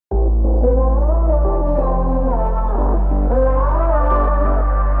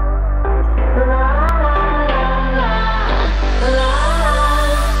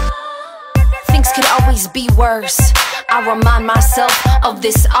worse. I remind myself of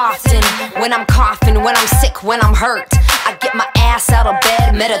this often. When I'm coughing, when I'm sick, when I'm hurt, I get my ass out of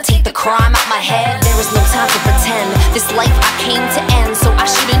bed, meditate the crime out my head. There is no time to pretend. This life I came to end, so I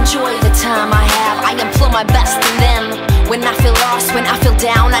should enjoy the time I have. I implore my best, and then when I feel lost, when I feel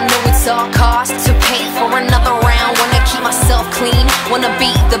down, I know it's all cost to pay for another round. Wanna keep myself clean, wanna be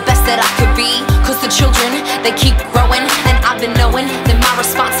the best that I could be. Cause the children, they keep growing, and I've been knowing that my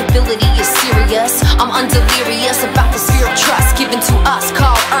responsibility is serious. I'm undelirious about the sphere of trust given to us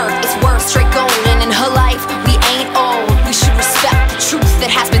called Earth. It's worth straight golden. In her life, we ain't old. We should respect the truth that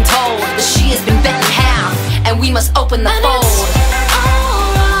has been told, that she has been bent in half, and we must open the fold.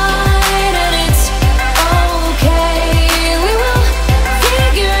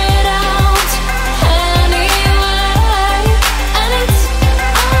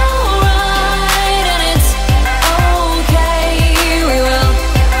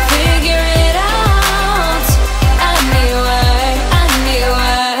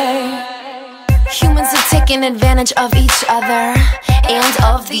 Taking advantage of each other and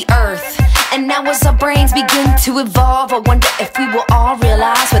of the earth. And now as our brains begin to evolve, I wonder if we will all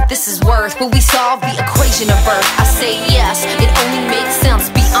realize what this is worth. Will we solve the equation of birth? I say yes, it only makes sense.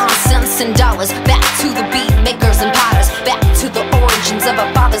 Beyond cents and dollars, back to the beat makers and potters, back to the origins of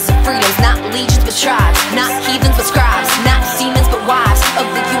our fathers of freedoms. Not legions but tribes, not heathens but scribes, not demons but wives of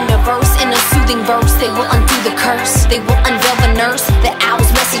the universe. In a soothing verse, they will undo the curse, they will unveil the nurse. The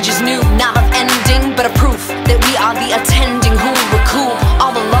owl's message is new, not of ending, but a proof that we are the attending who recoup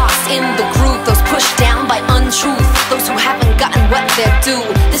all the lost in the groove, those pushed down by untruth, those who haven't gotten what they're due.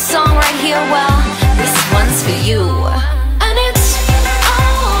 This song right here, well, this one's for you. And it's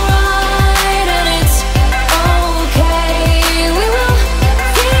alright, and it's okay. We will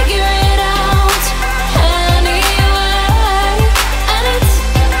figure it out anyway. And it's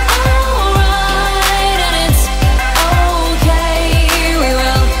alright, and it's okay. We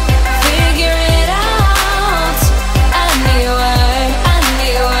will figure it out anyway,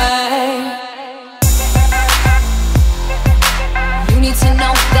 anyway. You need to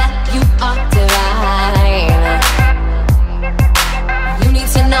know that you are divine. You need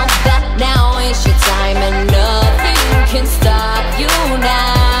to know that now is your time, and nothing can stop you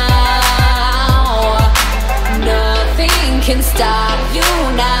now. Nothing can stop you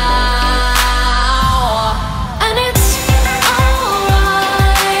now. And it's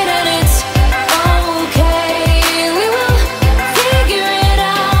alright, and it's okay. We will figure it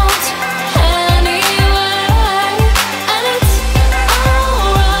out anyway. And it's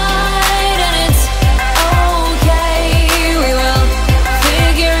alright, and it's okay. We will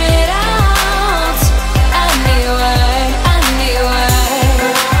figure it out anyway, anyway.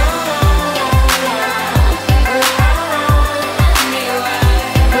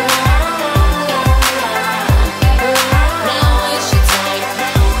 Now is your time.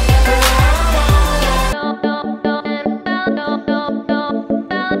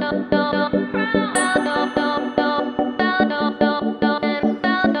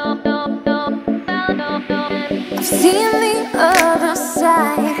 I've seen the other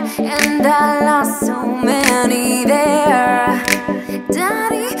side, and I lost so many there.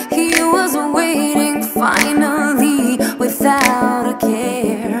 Daddy, he was waiting finally without a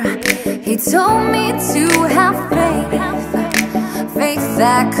care. He told me to have faith, faith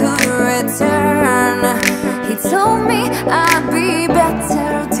that could return. He told me I'd be better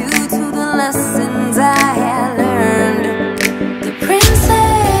due to the lesson